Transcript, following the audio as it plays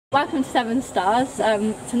Welcome to Severn Stars.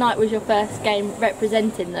 Tonight was your first game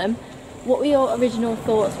representing them. What were your original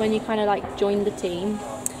thoughts when you kind of joined the team?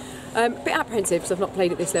 A bit apprehensive because I've not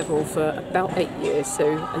played at this level for about 8 years, so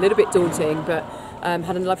a little bit daunting, but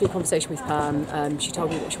had a lovely conversation with Pam. She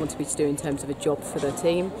told me what she wanted me to do in terms of a job for the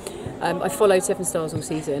team. I followed Severn Stars all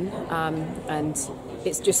season, and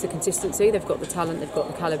it's just the consistency. They've got the talent, they've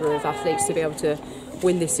got the calibre of athletes to be able to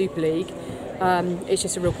win this Super League. It's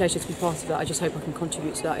just a real pleasure to be part of that. I just hope I can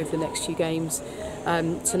contribute to that over the next few games.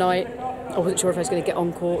 Tonight, I wasn't sure if I was going to get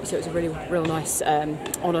on court, so it was a real nice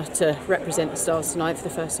honour to represent the Stars tonight for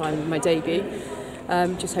the first time in my debut.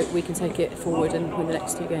 Just hope we can take it forward and win the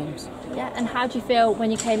next 2 games. Yeah, and how do you feel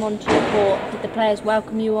when you came onto the court? Did the players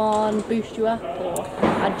welcome you on, boost you up, or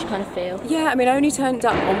how did you kind of feel? Yeah, I mean, I only turned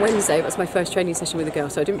up on Wednesday. That was my first training session with the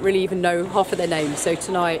girls, so I didn't really even know half of their names. So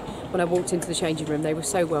tonight, when I walked into the changing room, they were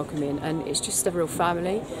so welcoming, and it's just a real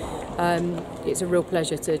family. It's a real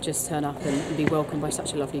pleasure to just turn up and be welcomed by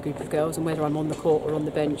such a lovely group of girls, and whether I'm on the court or on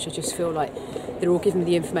the bench, I just feel like they're all giving me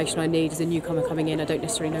the information I need as a newcomer coming in. I don't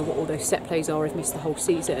necessarily know what all those set plays are. I've missed the whole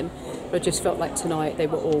season, but I just felt like tonight they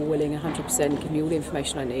were all willing 100%, give me all the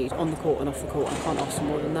information I need on the court and off the court. I can't ask for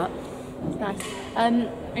more than that. Nice. And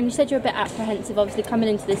you said you're a bit apprehensive, obviously coming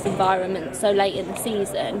into this environment so late in the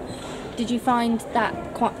season. Did you find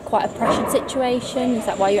that quite a pressured situation? Is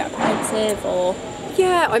that why you're apprehensive, or...?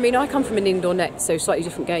 Yeah, I mean, I come from an indoor net, so slightly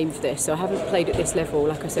different game for this. So I haven't played at this level,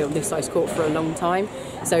 like I say, on this size court for a long time.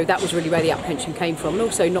 So that was really where the apprehension came from. And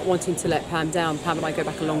also not wanting to let Pam down. Pam and I go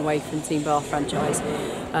back a long way from Team Bath franchise.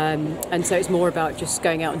 And so it's more about just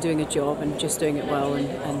going out and doing a job and just doing it well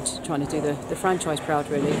and trying to do the franchise proud,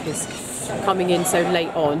 really. Because coming in so late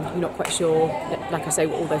on, you're not quite sure, like I say,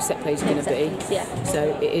 what all those set plays are going to be. Yeah.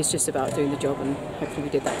 So it is just about doing the job, and hopefully we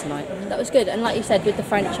did that tonight. That was good. And like you said, with the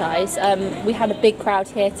franchise, we had a big crowd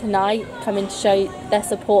here tonight coming to show their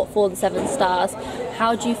support for the Severn Stars.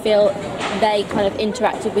 How do you feel they kind of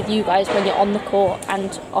interacted with you guys when you're on the court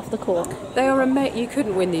and off the court? They are amazing. You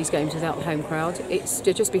couldn't win these games without the home crowd.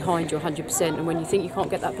 They're just behind you 100%, and when you think you can't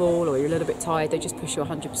get that ball or you're a little bit tired, they just push you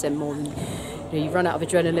 100% more than you run out of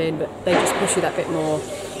adrenaline, but they just push you that bit more.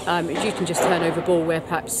 You can just turn over ball where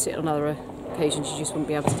perhaps on other occasions you just wouldn't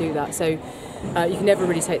be able to do that. So you can never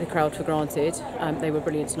really take the crowd for granted. They were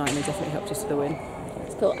brilliant tonight, and they definitely helped us to the win.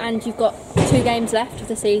 Cool. And you've got 2 games left of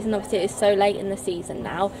the season. Obviously it is so late in the season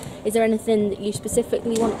now. Is there anything that you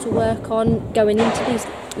specifically want to work on going into these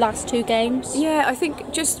last 2 games? Yeah, I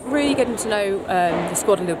think just really getting to know the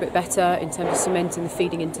squad a little bit better in terms of cementing the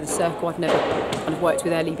feeding into the circle. I've never kind of worked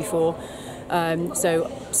with Ellie before, so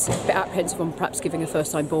a bit apprehensive on perhaps giving a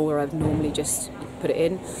first time ball where I've normally just put it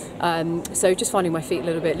in. So just finding my feet a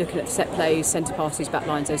little bit, looking at the set plays, centre passes, back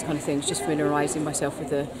lines, those kind of things, just familiarising myself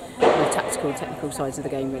with the more tactical and technical sides of the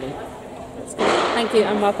game, really. Thank you,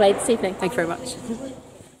 and well played this evening. Thank you very much.